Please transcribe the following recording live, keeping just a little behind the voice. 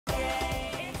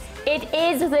It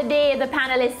is the day the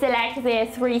panelists select their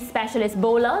 3 specialist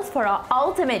bowlers for our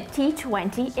ultimate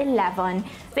T20 11.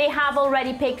 They have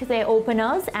already picked their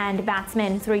openers and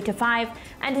batsmen 3 to 5,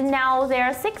 and now there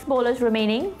are 6 bowlers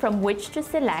remaining from which to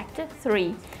select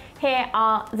 3. Here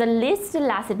are the list: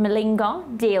 Lassit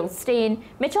Malinga, Dale Steyn,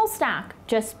 Mitchell Starc,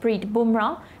 Jasprit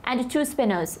Bumrah, and 2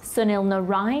 spinners, Sunil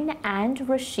Narine and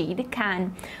Rashid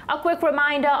Khan. A quick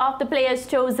reminder of the players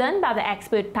chosen by the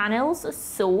expert panels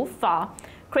so far: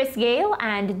 Chris Gayle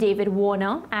and David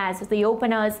Warner as the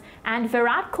openers, and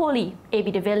Virat Kohli,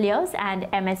 AB de Villiers and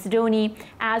MS Dhoni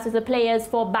as the players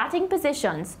for batting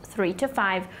positions 3 to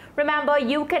 5. Remember,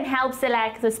 you can help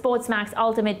select the SportsMax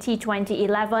Ultimate T20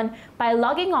 11 by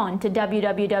logging on to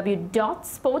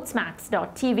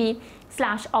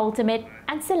www.sportsmax.tv/ultimate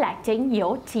and selecting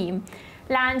your team.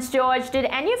 Lance, George, did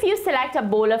any of you select a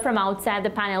bowler from outside the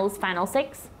panel's final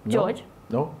 6? George?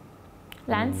 No.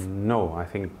 Lance? No, I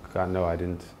think, no, I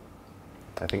didn't.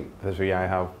 I think the 3 I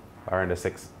have are in the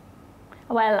 6.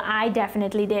 Well, I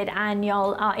definitely did, and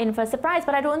y'all are in for a surprise,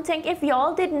 but I don't think if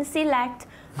y'all didn't select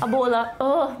a bowler,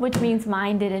 which means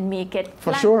mine didn't make it.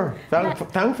 For sure,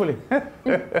 thankfully.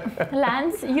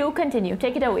 Lance, you continue.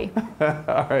 Take it away.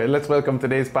 All right, let's welcome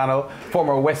today's panel,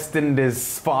 former West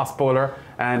Indies fast bowler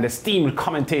and esteemed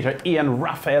commentator Ian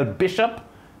Raphael Bishop.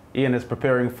 Ian is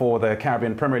preparing for the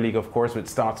Caribbean Premier League, of course, which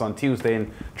starts on Tuesday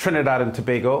in Trinidad and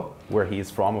Tobago, where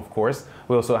he's from, of course.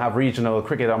 We also have regional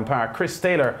cricket umpire Chris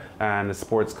Taylor and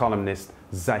sports columnist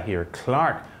Zahir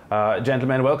Clark.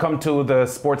 Gentlemen, welcome to the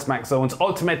SportsMax Zone's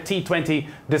Ultimate T20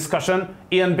 discussion.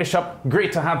 Ian Bishop,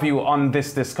 great to have you on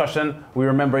this discussion. We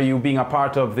remember you being a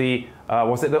part of the,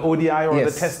 was it the ODI or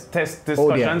yes, the test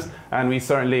discussions? ODI. And we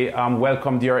certainly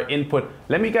welcomed your input.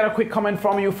 Let me get a quick comment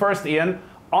from you first, Ian,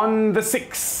 on the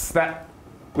 6 that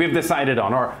we've decided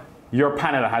on, or your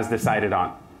panel has decided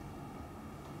on.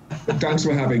 Thanks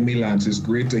for having me, Lance. It's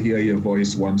great to hear your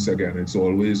voice once again. It's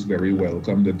always very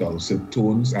welcome, the dulcet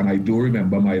tones. And I do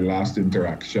remember my last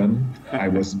interaction. I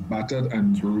was battered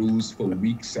and bruised for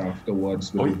weeks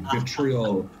afterwards with the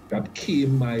vitriol that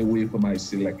came my way for my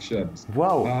selections.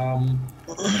 Wow.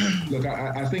 Look,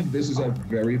 I think this is a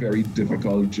very, very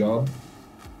difficult job,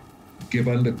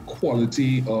 given the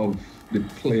quality of the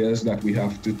players that we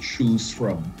have to choose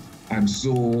from. And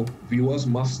so viewers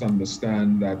must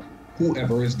understand that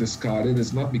whoever is discarded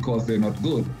is not because they're not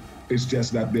good. It's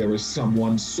just that there is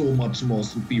someone so much more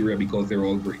superior because they're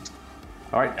all great.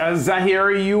 All right,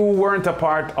 Zahir, you weren't a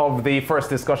part of the first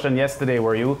discussion yesterday,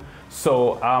 were you?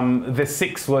 So the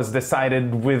 6 was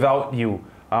decided without you.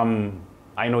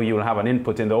 I know you'll have an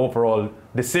input in the overall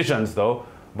decisions though,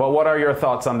 but what are your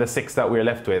thoughts on the 6 that we're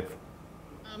left with?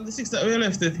 The 6 that we're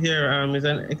left with here is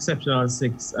an exceptional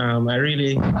 6. I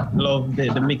really love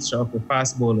the mixture of the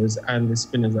fast bowlers and the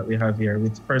spinners that we have here,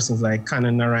 with persons like Khan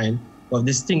and Narine who have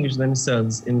distinguished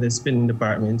themselves in the spinning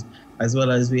department, as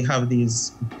well as we have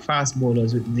these fast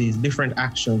bowlers with these different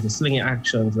actions, the slinging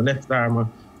actions, the left armer,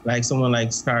 like someone like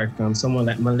Starc, someone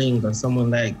like Malinga, someone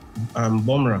like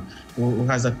Bumrah, who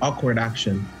has an awkward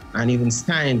action, and even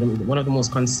Steyn, one of the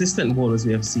most consistent bowlers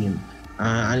we have seen.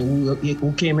 And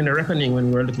who came in the reckoning when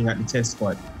we were looking at the test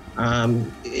squad.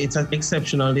 It's an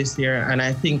exceptional this year, and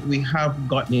I think we have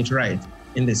gotten it right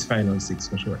in this final 6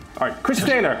 for sure. All right, Chris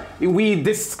Taylor, we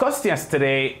discussed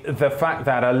yesterday the fact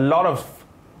that a lot of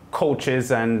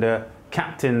coaches and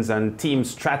captains and team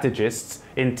strategists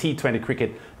in T20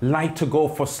 cricket like to go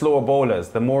for slower bowlers.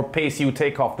 The more pace you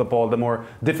take off the ball, the more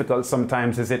difficult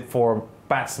sometimes is it for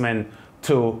batsmen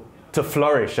to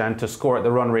flourish and to score at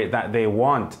the run rate that they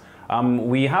want.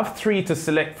 We have 3 to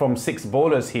select from 6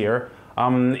 bowlers here.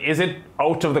 Is it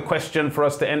out of the question for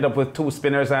us to end up with 2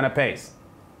 spinners and a pace?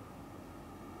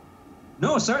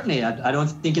 No, certainly. I don't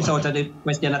think it's out of the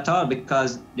question at all,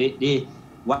 because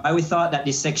why we thought that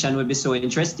this section would be so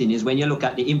interesting is when you look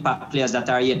at the impact players that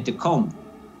are yet to come.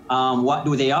 What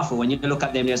do they offer? When you look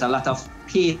at them, there's a lot of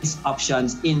pace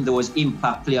options in those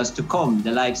impact players to come,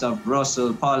 the likes of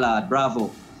Russell, Pollard,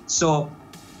 Bravo. So,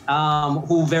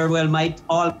 who very well might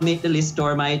all make the list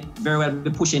or might very well be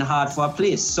pushing hard for a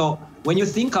place. So when you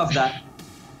think of that,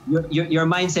 your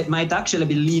mindset might actually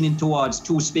be leaning towards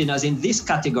 2 spinners in this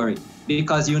category,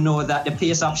 because you know that the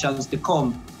pace options to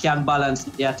come can balance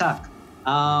the attack.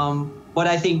 But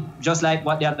I think just like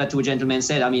what the other 2 gentlemen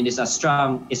said, I mean, it's a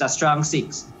strong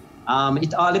 6.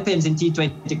 It all depends in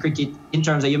T20 cricket in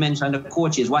terms of, you mentioned the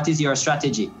coaches. What is your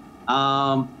strategy?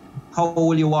 How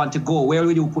will you want to go? Where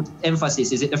will you put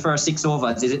emphasis? Is it the first 6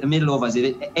 overs? Is it the middle overs? Is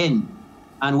it the end?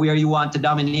 And where you want to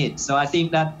dominate. So I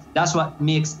think that's what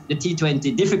makes the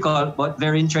T20 difficult, but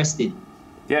very interesting.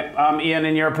 Yeah, Ian,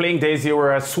 in your playing days, you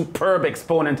were a superb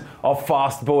exponent of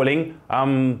fast bowling.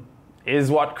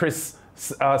 Is what Chris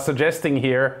suggesting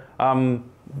here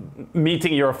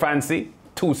meeting your fancy?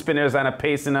 2 spinners and a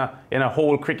pace in a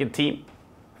whole cricket team?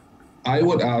 I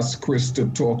would ask Chris to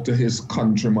talk to his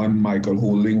countryman Michael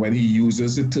Holding when he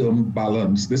uses the term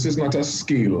balance. This is not a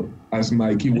skill, as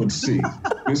Mikey would say.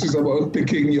 This is about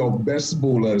picking your best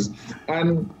bowlers.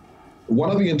 And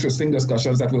one of the interesting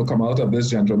discussions that will come out of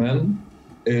this, gentlemen,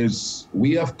 is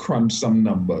we have crunched some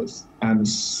numbers, and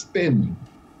spin,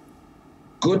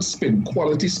 good spin,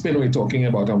 quality spin we're talking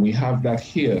about, and we have that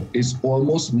here, is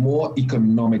almost more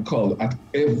economical at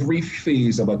every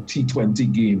phase of a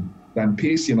T20 game than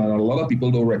pace, and a lot of people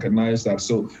don't recognize that.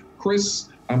 So, Chris,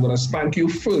 I'm going to spank you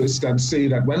first and say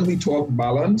that when we talk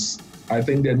balance, I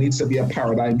think there needs to be a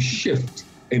paradigm shift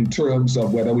in terms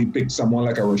of whether we pick someone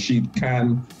like a Rashid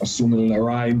Khan, a Sunil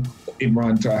Narine,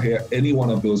 Imran Tahir, any one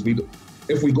of those.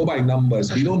 If we go by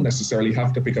numbers, we don't necessarily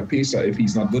have to pick a pacer if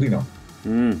he's not good enough.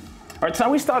 All right, so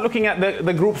we start looking at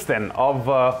the groups then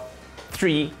of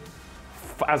 3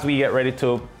 as we get ready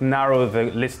to narrow the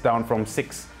list down from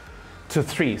 6 to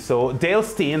 3. So Dale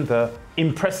Steyn, the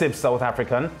impressive South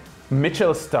African,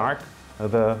 Mitchell Starc,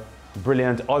 the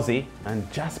brilliant Aussie, and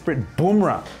Jasprit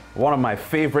Bumrah, one of my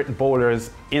favorite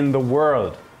bowlers in the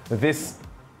world. This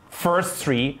first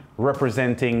 3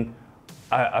 representing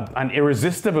an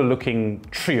irresistible looking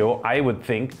trio, I would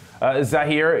think.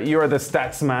 Zahir, you're the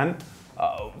stats man.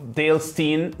 Dale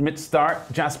Steyn, Mitch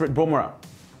Starc, Jasprit Bumrah.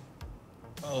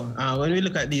 When we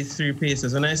look at these 3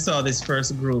 pacers, when I saw this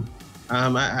first group,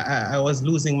 I was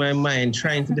losing my mind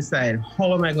trying to decide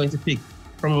how am I going to pick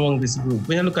from among this group.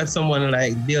 When you look at someone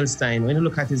like Dale Steyn, when you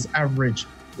look at his average,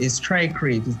 his strike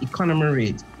rate, his economy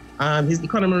rate, his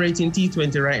economy rate in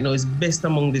T20 right now is best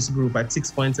among this group at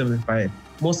 6.75.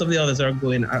 Most of the others are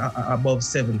going above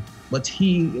 7. But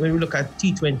when we look at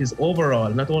T20s overall,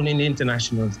 not only in the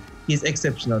internationals, he's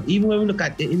exceptional. Even when we look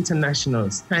at the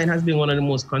internationals, Steyn has been one of the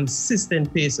most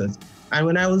consistent pacers. And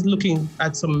when I was looking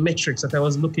at some metrics that I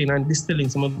was looking and distilling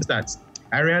some of the stats,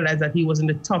 I realized that he was in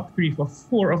the top 3 for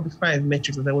 4 of the 5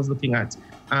 metrics that I was looking at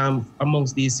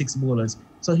amongst these 6 bowlers.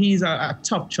 So he's a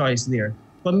top choice there.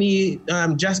 For me,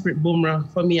 Jasprit Bumrah,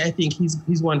 for me, I think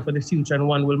he's one for the future and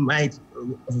one might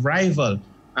rival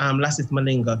Lasith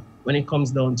Malinga when it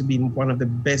comes down to being one of the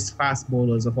best fast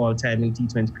bowlers of all time in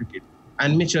T20 cricket.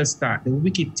 And Mitchell Starc, the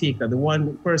wicket taker, the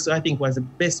one person I think was the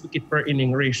best wicket per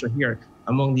inning ratio here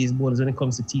among these bowlers when it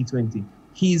comes to T20.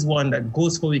 He's one that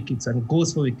goes for wickets and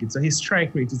goes for wickets. So his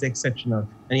strike rate is exceptional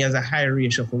and he has a high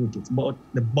ratio for wickets. But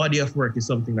the body of work is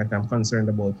something that I'm concerned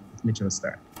about with Mitchell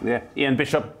Starc. Yeah, Ian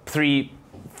Bishop, 3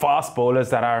 fast bowlers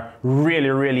that are really,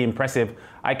 really impressive.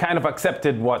 I kind of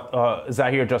accepted what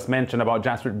Zahir just mentioned about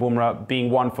Jasprit Bumrah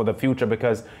being one for the future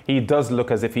because he does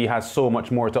look as if he has so much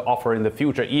more to offer in the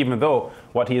future, even though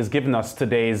what he has given us to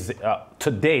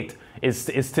date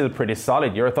is still pretty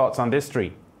solid. Your thoughts on this,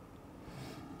 Tree?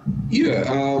 Yeah,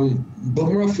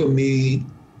 Bumrah for me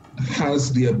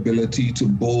has the ability to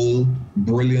bowl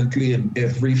brilliantly in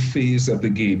every phase of the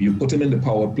game. You put him in the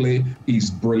power play, he's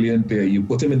brilliant there. You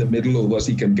put him in the middle overs,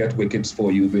 he can get wickets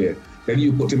for you there. Then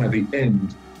you put him at the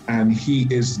end, and he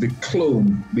is the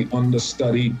clone, the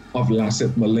understudy of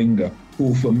Lasith Malinga,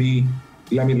 who for me,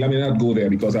 let me not go there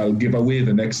because I'll give away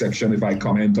the next section if I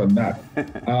comment on that.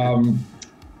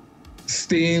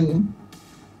 Steyn,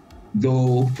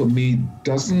 though, for me,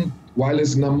 while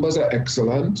his numbers are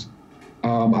excellent,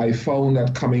 I found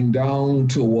that coming down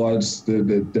towards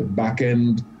the back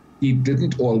end, he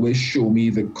didn't always show me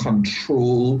the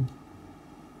control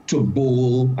to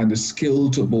bowl and the skill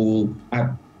to bowl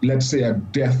at, let's say, a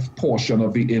death portion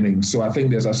of the innings. So I think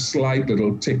there's a slight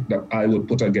little tick that I would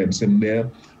put against him there.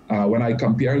 When I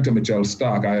compare him to Mitchell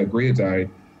Starc, I agree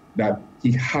that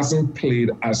he hasn't played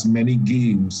as many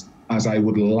games as I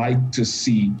would like to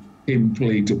see him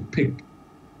play to pick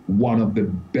one of the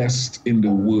best in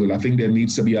the world. I think there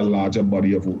needs to be a larger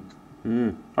body of work.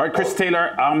 All right, Chris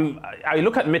Taylor, I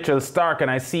look at Mitchell Starc and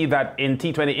I see that in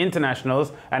T20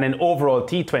 internationals and in overall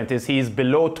T20s, he's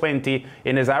below 20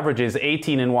 in his averages,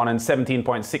 18 in one and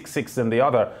 17.66 in the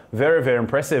other. Very, very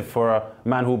impressive for a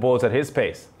man who bowls at his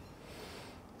pace.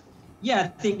 Yeah,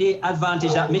 I think the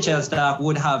advantage that Mitchell Starc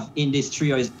would have in this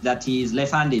trio is that he is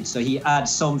left-handed, so he adds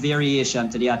some variation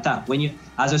to the attack.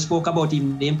 As I spoke about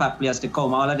even the impact players to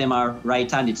come, all of them are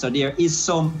right-handed, so there is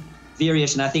some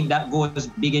variation. I think that goes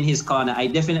big in his corner. I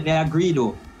definitely agree,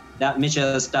 though, that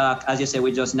Mitchell Starc, as you said,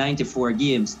 with just 94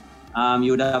 games,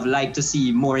 you would have liked to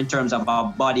see more in terms of a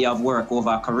body of work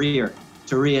over a career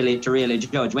to really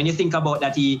judge. When you think about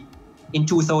that, in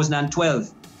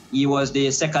 2012, he was the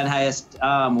second highest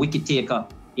wicket taker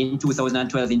in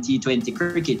 2012 in T20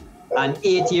 cricket. And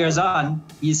 8 years on,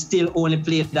 he's still only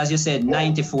played, as you said,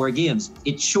 94 games.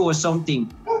 It shows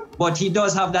something. But he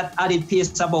does have that added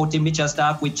pace about him, Mitchell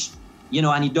Stark, which, you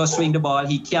know, and he does swing the ball.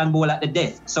 He can bowl at the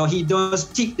death. So he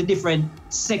does tick the different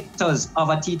sectors of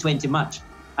a T20 match.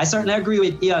 I certainly agree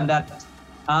with Ian that,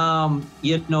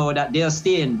 you know, that Dale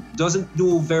Steyn doesn't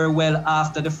do very well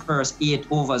after the first 8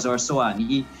 overs or so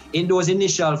on. In those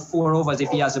initial 4 overs, if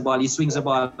he has the ball, he swings the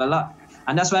ball a lot.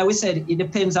 And that's why we said it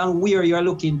depends on where you're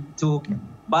looking to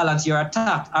balance your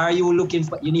attack. Are you looking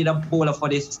for, you need a bowler for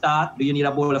the start? Do you need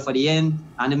a bowler for the end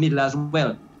and the middle as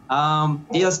well?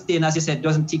 Dale Steyn, as you said,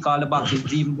 doesn't tick all the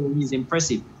boxes, even though he's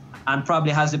impressive, and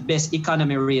probably has the best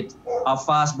economy rate of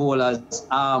fast bowlers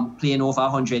playing over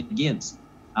 100 games.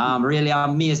 Really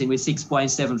amazing with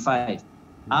 6.75.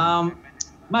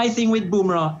 My thing with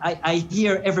Bumrah, I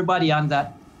hear everybody on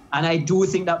that, and I do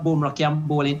think that Bumrah can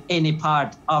bowl in any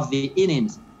part of the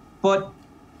innings. But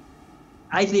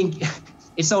I think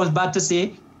it sounds bad to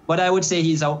say, but I would say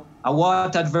he's a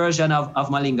watered version of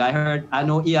Malinga. I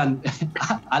know Ian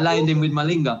aligned him with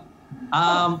Malinga.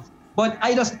 But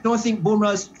I just don't think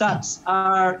Bumrah's stats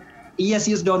are, yes,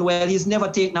 he's done well. He's never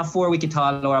taken a 4-wicket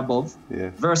haul or above,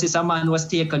 versus a man who has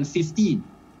taken 15.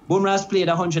 Bumrah has played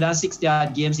 160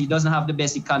 odd games. He doesn't have the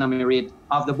best economy rate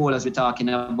of the bowlers we're talking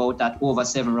about at over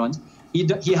 7 runs. He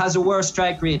has a worse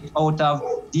strike rate out of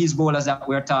these bowlers that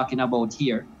we're talking about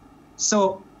here.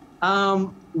 So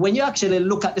when you actually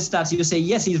look at the stats, you say,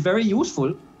 yes, he's very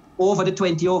useful over the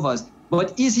 20 overs,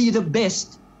 but is he the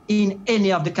best in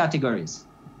any of the categories?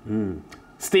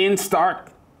 Steyn,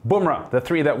 Stark, Bumrah, the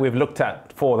 3 that we've looked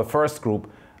at for the first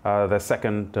group, the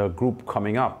second group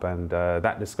coming up, and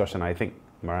that discussion, I think,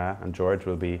 Mariah and George,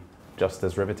 will be just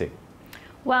as riveting.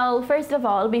 Well, first of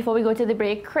all, before we go to the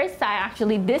break, Chris, I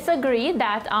actually disagree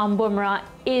that Bumrah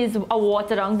is a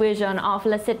watered-down version of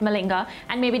Lasith Malinga,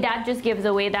 and maybe that just gives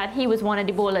away that he was one of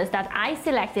the bowlers that I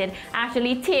selected.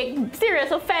 Actually take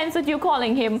serious offense with you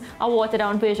calling him a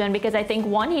watered-down version, because I think,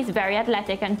 1, he's very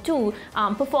athletic, and 2,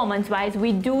 performance-wise,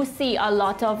 we do see a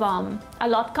lot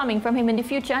coming from him in the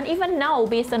future, and even now,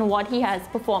 based on what he has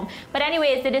performed. But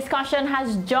anyways, the discussion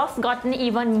has just gotten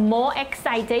even more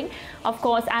exciting. Of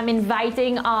course, I'm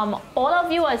inviting all of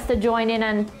viewers to join in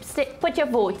and put your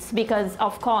votes, because,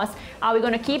 of course, are we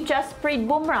going to keep Jasprit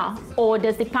Bumrah, or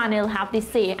does the panel have the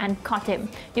say and cut him?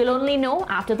 You'll only know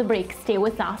after the break. Stay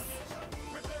with us.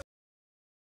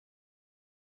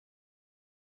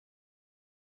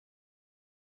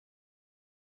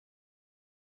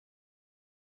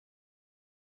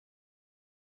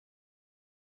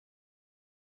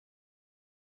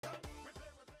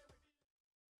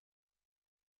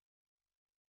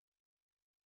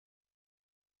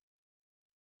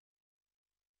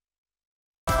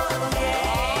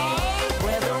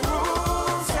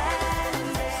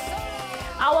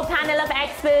 Our panel of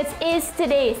experts is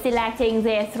today selecting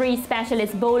their 3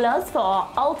 specialist bowlers for our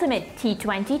ultimate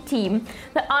T20 team.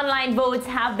 The online votes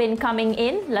have been coming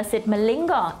in. Lasith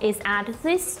Malinga is at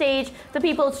this stage the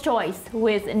people's choice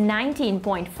with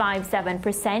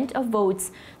 19.57% of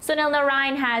votes. Sunil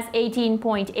Narine has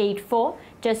 18.84%,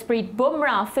 Jasprit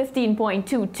Bumrah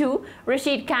 15.22%,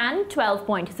 Rashid Khan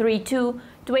 12.32%,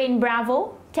 Dwayne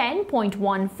Bravo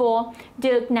 10.14%,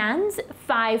 Dirk Nans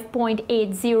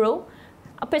 5.80%.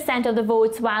 % of the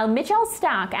votes, while Mitchell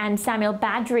Stark and Samuel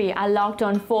Badri are locked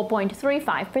on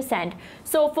 4.35%.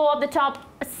 So 4 of the top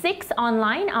 6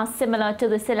 online are similar to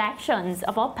the selections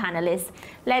of our panelists.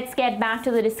 Let's get back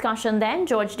to the discussion then.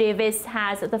 George Davis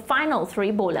has the final 3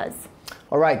 bowlers.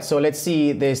 All right, so let's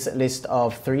see this list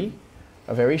of 3.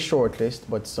 A very short list,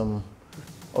 but some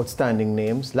outstanding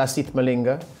names. Lasith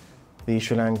Malinga, the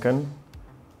Sri Lankan.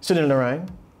 Sunil Narine,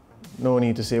 no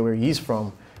need to say where he's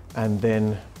from. And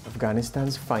then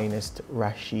Afghanistan's finest,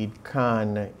 Rashid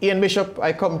Khan. Ian Bishop,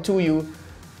 I come to you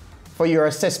for your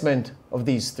assessment of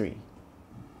these 3.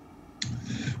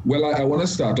 Well, I want to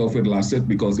start off with Lasith,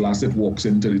 because Lasith walks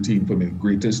into the team for me,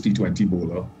 greatest T20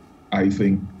 bowler I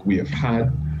think we have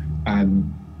had.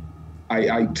 And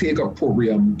I take a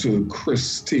opprobrium to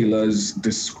Chris Taylor's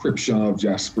description of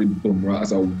Jasprit Bumrah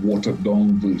as a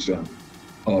watered-down version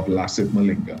of Lasith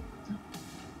Malinga.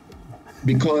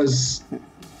 Because,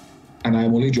 and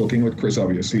I'm only joking with Chris,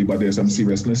 obviously, but there's some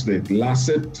seriousness there.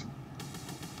 Lasith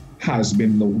has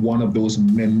been one of those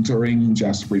mentoring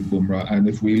Jasprit Bumrah. And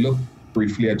if we look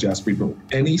briefly at Jasprit Bumrah,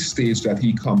 any stage that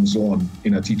he comes on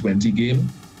in a T20 game,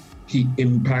 he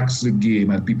impacts the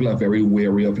game, and people are very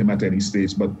wary of him at any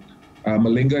stage. But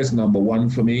Malinga is number 1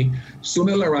 for me.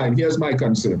 Sunil Narine, here's my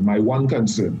concern, my one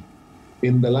concern.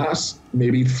 In the last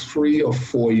maybe 3 or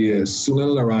 4 years,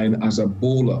 Sunil Narine as a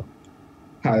bowler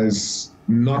has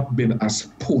not been as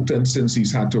potent since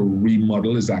he's had to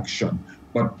remodel his action.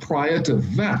 But prior to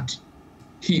that,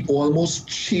 he almost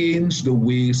changed the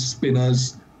way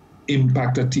spinners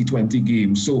impact a T20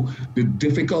 game. So the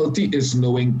difficulty is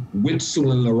knowing which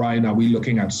Sunil Narine are we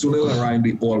looking at. Sunil Narine,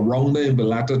 the all-rounder in the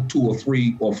latter 2 or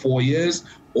 3 or 4 years,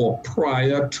 or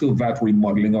prior to that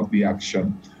remodeling of the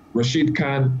action. Rashid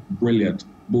Khan, brilliant,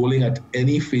 bowling at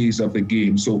any phase of the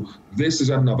game. So this is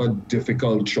another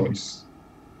difficult choice.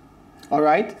 All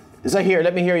right. Zahir,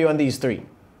 let me hear you on these three.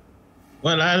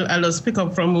 Well, I'll just pick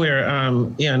up from where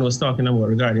Ian was talking about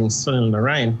regarding Sunil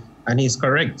Narine, and he's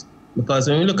correct. Because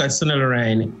when we look at Sunil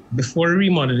Narine, before he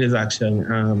remodeled his action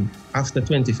after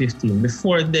 2015,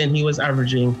 before then he was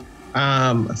averaging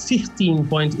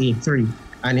 15.83,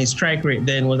 and his strike rate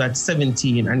then was at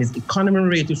 17, and his economy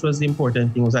rate, which was the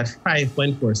important thing, was at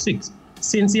 5.46.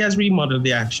 Since he has remodeled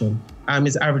the action,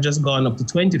 his average has gone up to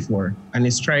 24, and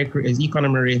his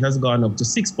economy rate has gone up to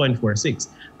 6.46.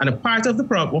 And a part of the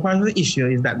problem, part of the issue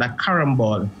is that carom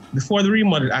ball, before the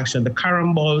remodeled action, the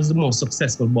carom ball was the most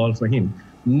successful ball for him.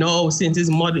 Now, since his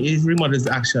remodeled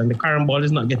action, the carom ball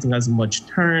is not getting as much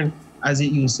turn as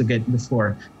it used to get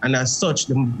before. And as such,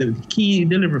 the key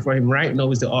delivery for him right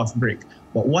now is the off break.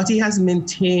 But what he has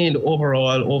maintained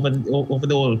overall over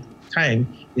the whole time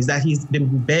is that he's the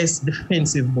best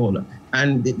defensive bowler.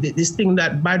 And this thing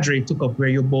that Badri took up, where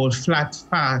you bowl flat,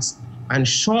 fast, and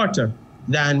shorter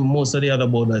than most of the other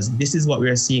bowlers, this is what we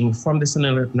are seeing from the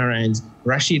Sunil Narines.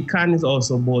 Rashid Khan is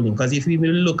also bowling, because if we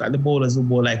will look at the bowlers who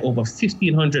bowl like over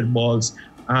 1,500 balls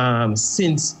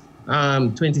since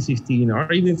 2015,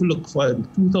 or even if we look for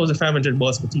 2,500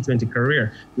 balls for T20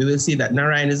 career, we will see that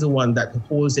Narine is the one that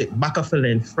holds it back of a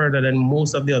length further than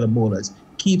most of the other bowlers.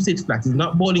 Keeps it flat. He's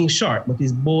not bowling short, but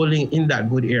he's bowling in that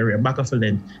good area, back of a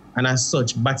length. And as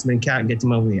such, batsmen can't get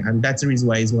him away. And that's the reason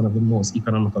why he's one of the most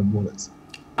economical bowlers.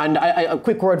 And a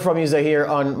quick word from you, Zahir,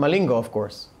 on Malinga, of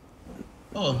course.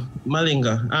 Oh,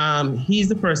 Malinga. He's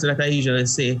the person that I usually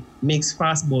say makes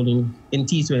fast bowling in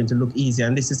T20 look easy,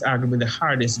 and this is arguably the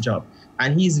hardest job.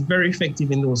 And he's very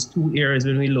effective in those two areas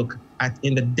when we look at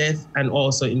in the death and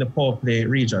also in the power play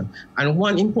region. And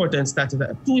two important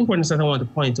stats I want to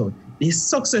point out. His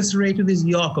success rate with his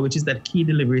Yorker, which is that key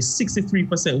delivery, is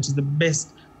 63%, which is the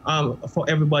best for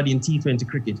everybody in T20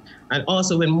 cricket. And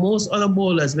also when most other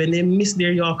bowlers, when they miss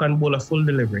their Yorker and bowl a full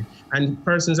delivery, and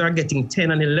persons are getting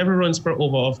 10 and 11 runs per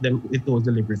over of them with those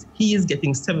deliveries, he is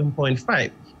getting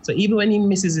 7.5. So even when he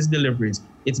misses his deliveries,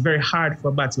 it's very hard for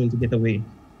a batsman to get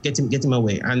him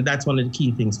away. And that's one of the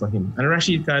key things for him. And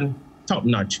Rashid Khan, top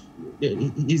notch.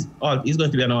 He's going to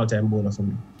be an all-time bowler for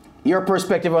me. Your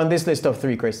perspective on this list of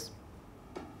three, Chris?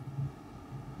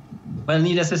 Well,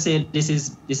 needless to say, this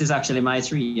is actually my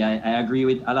three. I agree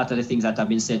with a lot of the things that have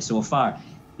been said so far.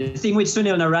 The thing with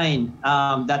Sunil Narine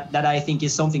that I think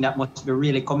is something that must be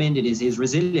really commended is his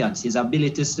resilience, his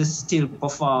ability to still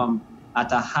perform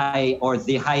at a high or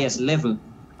the highest level,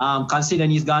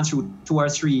 considering he's gone through 2 or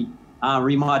 3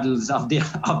 remodels of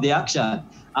the action.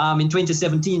 In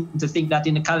 2017, to think that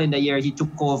in the calendar year he took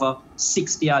over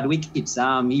 60-odd wickets.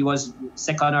 He was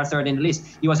second or third in the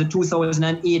list. He was the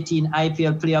 2018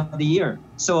 IPL Player of the Year.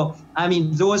 So, I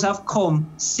mean, those have come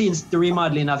since the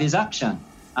remodeling of his action.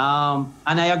 And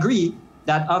I agree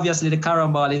that obviously the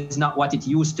carom ball is not what it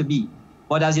used to be.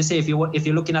 But as you say, if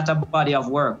you're looking at a body of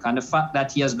work and the fact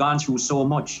that he has gone through so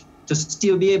much, to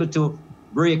still be able to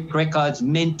break records,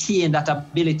 maintain that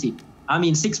ability. I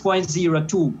mean,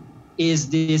 6.02 is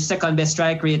the second best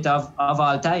strike rate of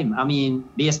all time. I mean,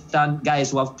 based on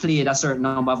guys who have played a certain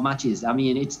number of matches. I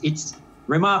mean, it's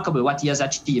remarkable what he has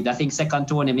achieved. I think second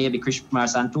to only maybe Krishkumar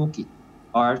Santoki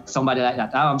or somebody like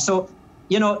that. So,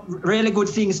 you know, really good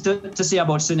things to say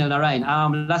about Sunil Narine.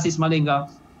 Lassis Malinga,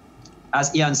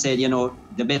 as Ian said, you know,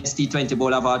 the best T20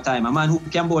 bowler of all time. A man who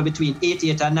can bowl between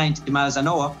 88 and 90 miles an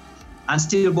hour and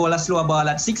still bowl a slower ball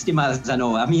at 60 miles an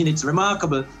hour. I mean, it's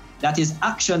remarkable that his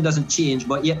action doesn't change,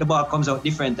 but yet the ball comes out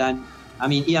different. And I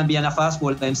mean, Ian being a fast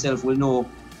bowler himself will know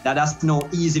that that's no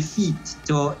easy feat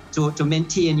to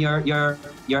maintain your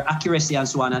accuracy and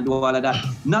so on and do all of that.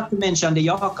 Not to mention the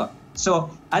Yorker.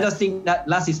 So I just think that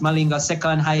Lassis Malinga,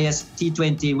 second highest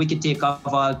T20 wicket taker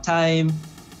of all time,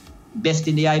 best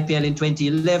in the IPL in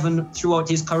 2011. Throughout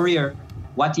his career,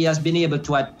 what he has been able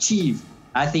to achieve,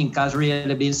 I think, has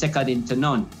really been second to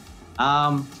none.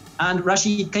 And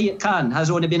Rashid Khan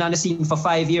has only been on the scene for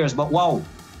 5 years, but wow,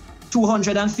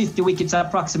 250 wickets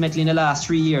approximately in the last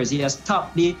 3 years. He has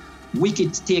topped the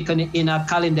wickets taken in a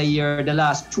calendar year, the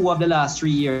last 2 of the last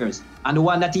 3 years. And the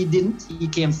one that he didn't, he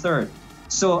came third.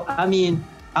 So, I mean,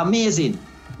 amazing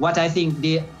what I think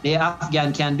the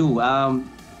Afghan can do.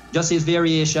 Just his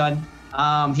variation,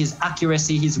 his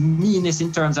accuracy, his meanness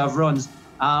in terms of runs,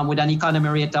 with an economy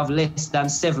rate of less than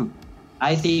 7.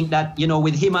 I think that, you know,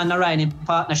 with him and Narayan in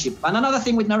partnership, and another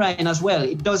thing with Narayan as well,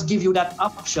 it does give you that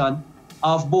option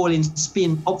of bowling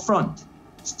spin up front.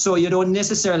 So you don't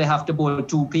necessarily have to bowl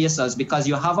 2 pacers because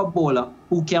you have a bowler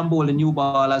who can bowl a new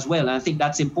ball as well. And I think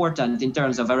that's important in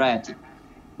terms of variety.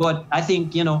 But I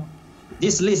think, you know,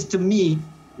 this list to me,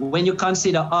 when you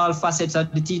consider all facets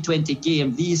of the T20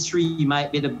 game, these 3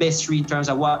 might be the best 3 in terms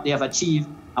of what they have achieved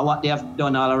and what they have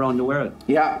done all around the world.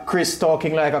 Yeah, Chris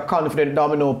talking like a confident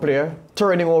domino player,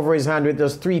 turning over his hand with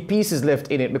just 3 pieces left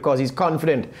in it because he's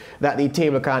confident that the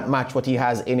table can't match what he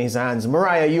has in his hands.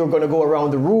 Mariah, you're going to go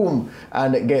around the room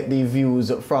and get the views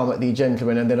from the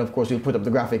gentlemen, and then of course we'll put up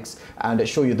the graphics and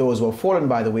show you those who have fallen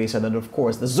by the wayside, and of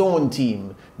course the zone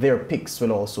team, their picks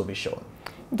will also be shown.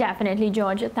 Definitely,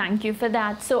 George. Thank you for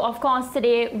that. So, of course,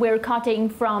 today we're cutting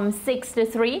from 6 to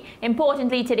 3.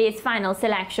 Importantly, today's final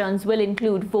selections will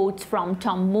include votes from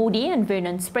Tom Moody and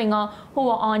Vernon Springer, who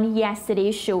were on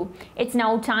yesterday's show. It's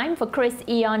now time for Chris,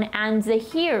 Ian and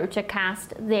Zahir to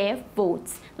cast their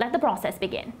votes. Let the process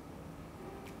begin.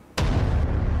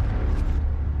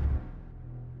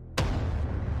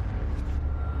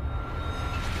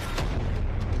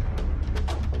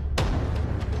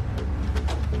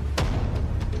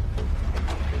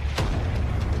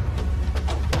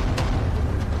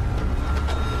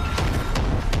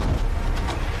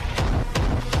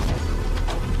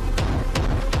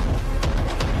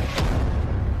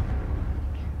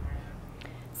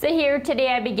 So here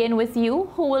today I begin with you.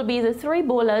 Who will be the 3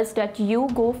 bowlers that you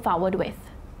go forward with?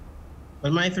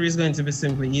 Well, my 3 is going to be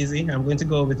simply easy. I'm going to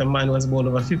go with a man who has bowled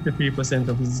over 53%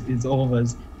 of his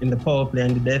overs in the power play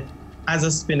and the death. As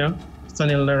a spinner,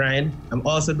 Sunil Narayan. I'm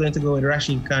also going to go with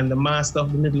Rashid Khan, the master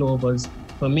of the middle overs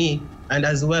for me, and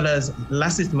as well as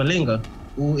Lasith Malinga,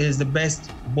 who is the best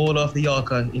bowler of the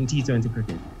Yorker in T20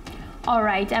 cricket. All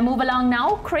right, I move along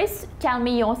now. Chris, tell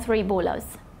me your 3 bowlers.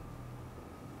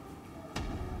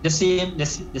 The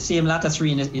same latter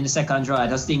 3 in the second draw. I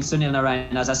just think Sunil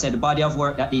Narayan, as I said, the body of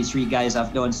work that these 3 guys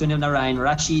have done, Sunil Narayan,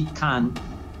 Rashid Khan,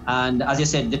 and as you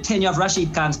said, the tenure of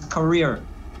Rashid Khan's career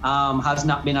has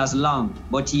not been as long,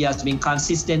 but he has been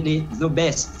consistently the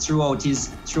best throughout his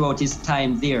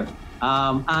time there.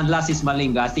 And Lasith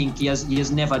Malinga, I think he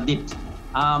has never dipped.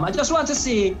 I just want to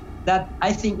say that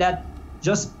I think that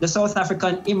just the South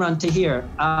African Imran Tahir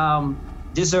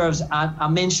deserves a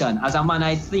mention as a man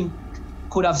I think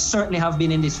could have certainly have been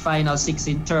in this final 6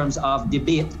 in terms of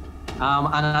debate,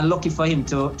 and I'm lucky for him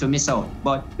to miss out.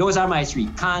 But those are my 3,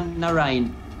 Khan,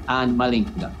 Narayan and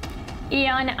Malinga.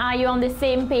 Ian, are you on the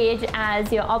same page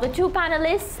as your other 2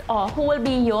 panelists, or who will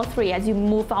be your 3 as you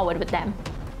move forward with them?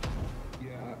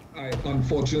 Yeah,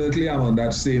 unfortunately I'm on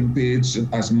that same page.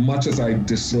 As much as I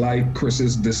dislike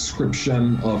Chris's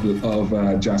description of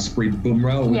Jasprit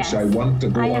Bumrah, which yes, I want to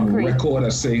go on record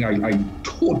as saying I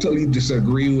totally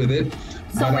disagree with it.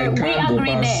 So but we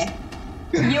agree there.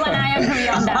 You and I agree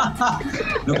on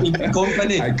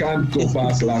that. I can't go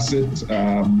past Lasith.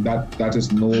 That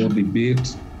is no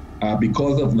debate.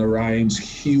 Because of Narayan's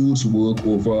huge work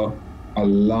over a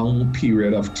long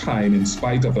period of time, in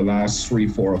spite of the last 3,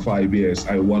 4 or 5 years,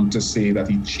 I want to say that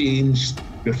he changed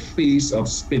the face of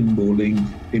spin bowling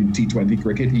in T20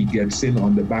 cricket. He gets in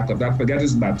on the back of that. Forget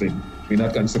his batting. We're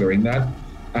not considering that.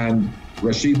 And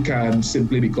Rashid Khan,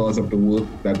 simply because of the work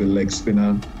that the leg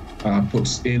spinner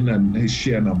puts in and his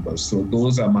sheer numbers. So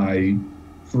those are my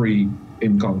 3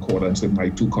 in concordance with my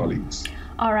 2 colleagues.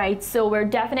 All right, so we're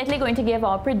definitely going to give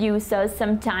our producers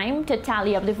some time to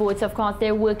tally up the votes. Of course,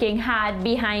 they're working hard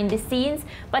behind the scenes.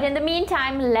 But in the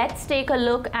meantime, let's take a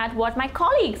look at what my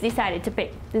colleagues decided to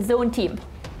pick, the zone team.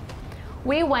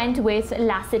 We went with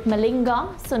Lasith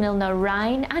Malinga, Sunil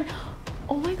Narayan, and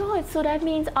oh my God, so that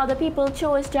means other people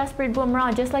chose Jasprit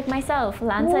Bumrah, just like myself.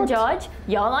 Lance and George,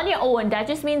 y'all on your own. That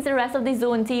just means the rest of the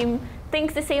zone team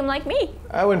thinks the same like me.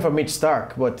 I went for Mitch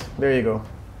Stark, but there you go.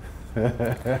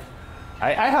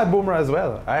 I had Bumrah as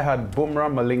well. I had Bumrah,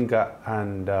 Malinga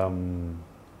and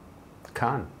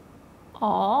Khan.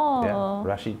 Oh. Yeah,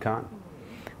 Rashid Khan.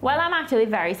 Well, I'm actually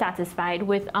very satisfied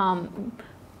with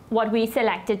what we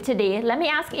selected today. Let me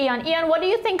ask Ian. Ian, what do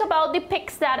you think about the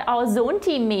picks that our zone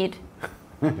team made?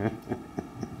 Yeah,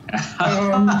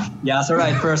 that's the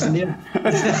right person here. Yeah,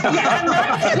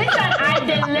 listen, I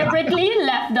deliberately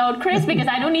left out Chris because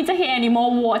I don't need to hear any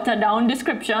more watered down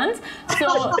descriptions.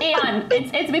 So, Ian,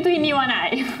 it's between you and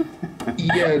I.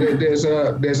 Yeah, there's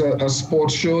a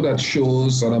sports show that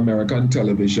shows on American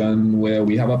television where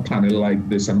we have a panel like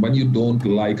this, and when you don't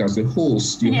like as a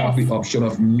host, you have the option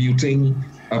of muting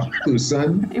a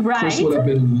person, Right. Chris would have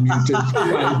been muted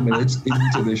 5 minutes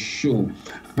into the show.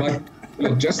 But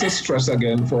look, just to stress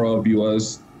again for our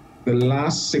viewers, the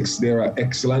last 6 there are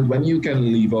excellent. When you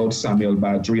can leave out Samuel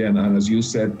Badri and as you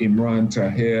said, Imran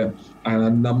Tahir and a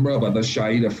number of other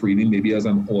Shahid Afridi, maybe as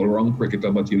an all-round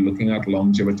cricketer, but you're looking at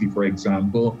longevity, for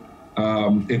example,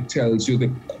 it tells you the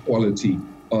quality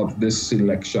of this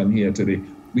selection here today.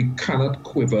 We cannot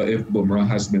quiver if Bumrah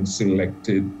has been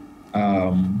selected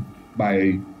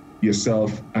by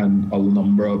yourself and a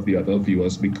number of the other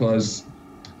viewers, because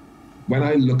when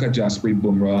I look at Jasprit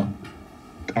Bumrah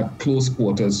at close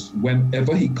quarters,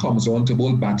 whenever he comes on to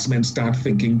bowl, batsmen start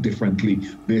thinking differently.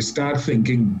 They start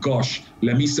thinking, gosh,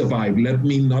 let me survive. Let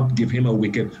me not give him a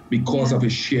wicket because of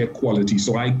his sheer quality.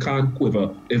 So I can't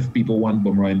quiver if people want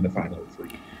Bumrah in the final 3.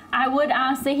 I would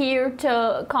ask Zahir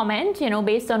to comment,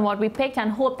 based on what we picked,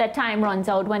 and hope that time runs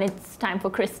out when it's time for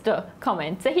Chris to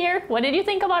comment. Zahir, what did you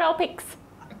think about our picks?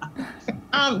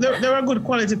 There were good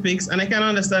quality picks, and I can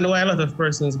understand why a lot of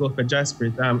persons go for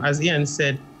Jasprit. As Ian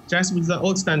said, Jasprit is an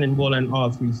outstanding bowler in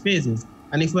all 3 phases.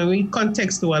 And when we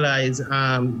contextualize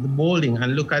the bowling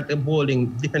and look at the bowling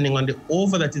depending on the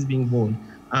over that is being bowled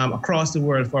across the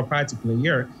world for a particular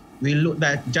year, we look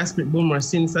at Jasprit Bumrah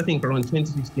since I think around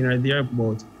 2015 or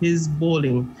thereabout. His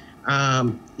bowling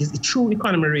is a true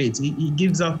economy rate. He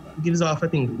gives off I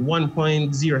think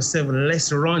 1.07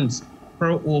 less runs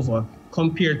per over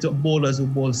compared to bowlers who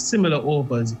bowl similar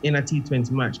overs in a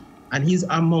T20 match. And he's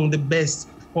among the best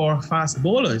for fast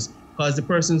bowlers, because the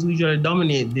persons who usually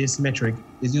dominate this metric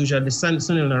is usually the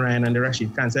Sunil Narine and the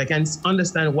Rashid Khan. So I can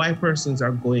understand why persons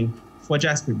are going for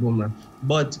Jasprit Bumrah.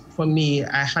 But for me,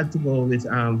 I had to go with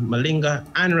Malinga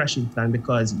and Rashid Khan,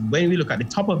 because when we look at the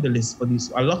top of the list for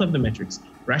these, a lot of the metrics,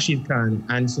 Rashid Khan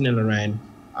and Sunil Narine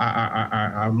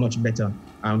are much better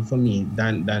for me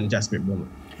than Jasprit Bumrah.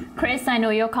 Chris, I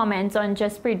know your comments on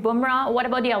Jasprit Bumrah. What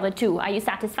about the other 2? Are you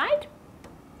satisfied?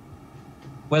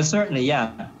 Well, certainly,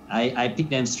 yeah. I picked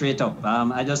them straight up.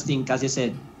 I just think, as you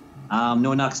said,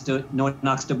 no knocks to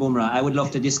Bumrah. I would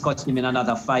love to discuss him in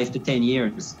another 5 to 10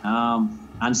 years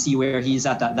and see where he's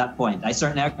at that point. I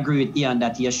certainly agree with Ian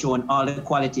that he has shown all the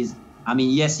qualities. I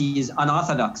mean, yes, he is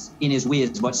unorthodox in his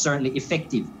ways, but certainly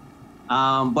effective.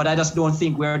 But I just don't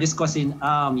think we're discussing,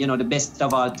 the best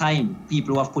of all time,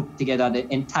 people who have put together the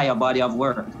entire body of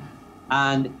work.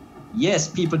 And yes,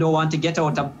 people don't want to get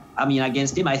out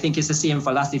against him. I think it's the same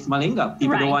for Lasith Malinga.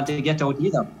 People don't want to get out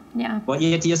either. Yeah. But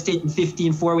yet he has taken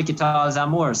 15 4-wicket hauls and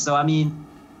more. So,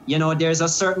 there's a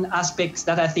certain aspects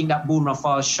that I think that Bumrah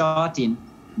falls short in.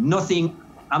 Nothing,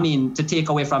 to take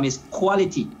away from his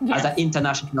quality as an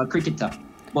international cricketer.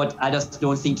 But I just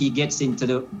don't think he gets into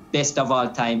the best of all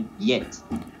time yet.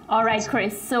 All right,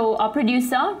 Chris. So our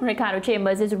producer, Ricardo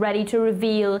Chambers, is ready to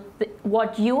reveal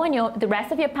what you and the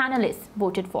rest of your panelists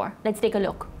voted for. Let's take a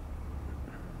look.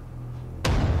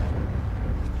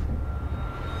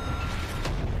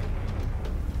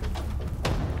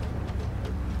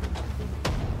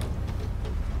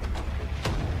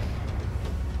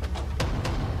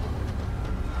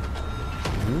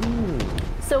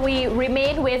 So we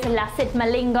remain with Lasith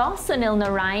Malinga, Sunil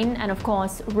Narine, and of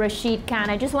course Rashid Khan.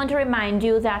 I just want to remind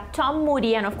you that Tom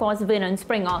Moody and of course Vernon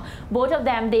Springer, both of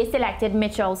them, they selected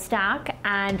Mitchell Starc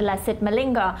and Lasith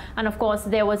Malinga. And of course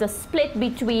there was a split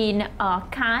between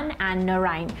Khan and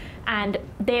Narine, and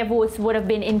their votes would have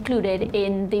been included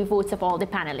in the votes of all the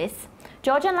panelists.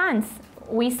 George and Lance,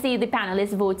 we see the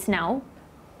panelists' votes now.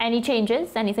 Any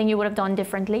changes? Anything you would have done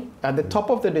differently? At the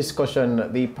top of the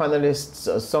discussion, the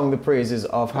panelists sung the praises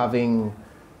of having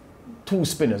 2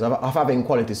 spinners, of having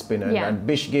quality spinners. Yeah. And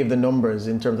Bish gave the numbers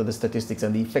in terms of the statistics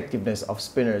and the effectiveness of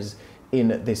spinners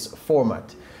in this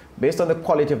format. Based on the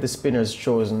quality of the spinners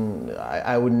chosen,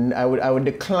 I would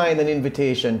decline an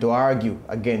invitation to argue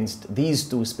against these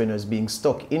 2 spinners being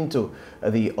stuck into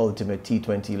the ultimate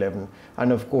T20 11.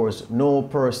 And of course, no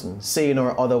person, sane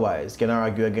or otherwise, can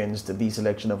argue against the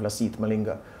selection of Lasith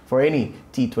Malinga for any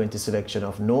T20 selection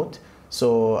of note.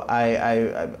 So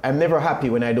I'm never happy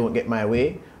when I don't get my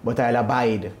way, but I'll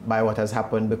abide by what has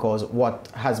happened, because what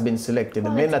has been selected,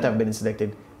 the men that have been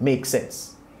selected, make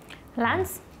sense.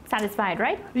 Lance? Satisfied,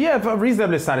 right? Yeah,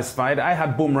 reasonably satisfied. I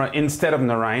had Bumrah instead of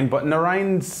Narine, but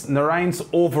Narine's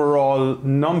overall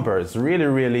numbers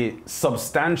really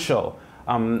substantial.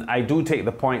 I do take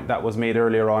the point that was made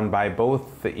earlier on by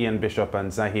both Ian Bishop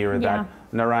and Zahir that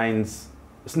Narine's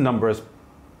numbers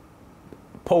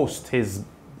post his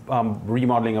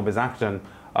remodeling of his action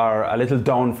are a little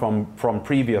down from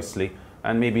previously,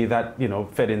 and maybe that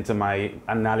fed into my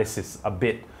analysis a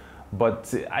bit.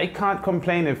 But I can't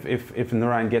complain if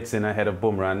Narine gets in ahead of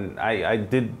Bumrah, and I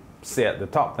did say at the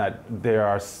top that there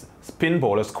are spin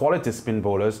bowlers, quality spin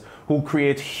bowlers, who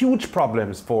create huge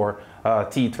problems for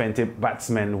T20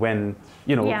 batsmen when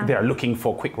they're looking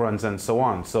for quick runs and so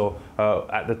on. So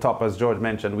at the top, as George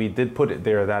mentioned, we did put it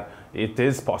there that it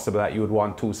is possible that you would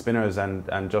want 2 spinners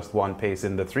and just 1 pace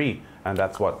in the 3, and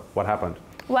that's what happened.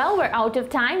 Well, we're out of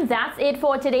time. That's it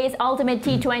for today's Ultimate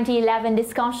T20 11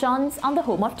 discussions on the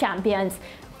Home of Champions.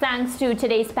 Thanks to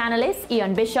today's panelists,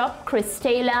 Ian Bishop, Chris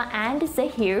Taylor and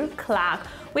Zahir Clark.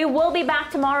 We will be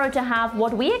back tomorrow to have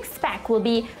what we expect will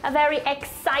be a very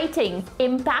exciting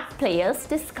Impact Players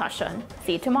discussion.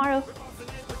 See you tomorrow.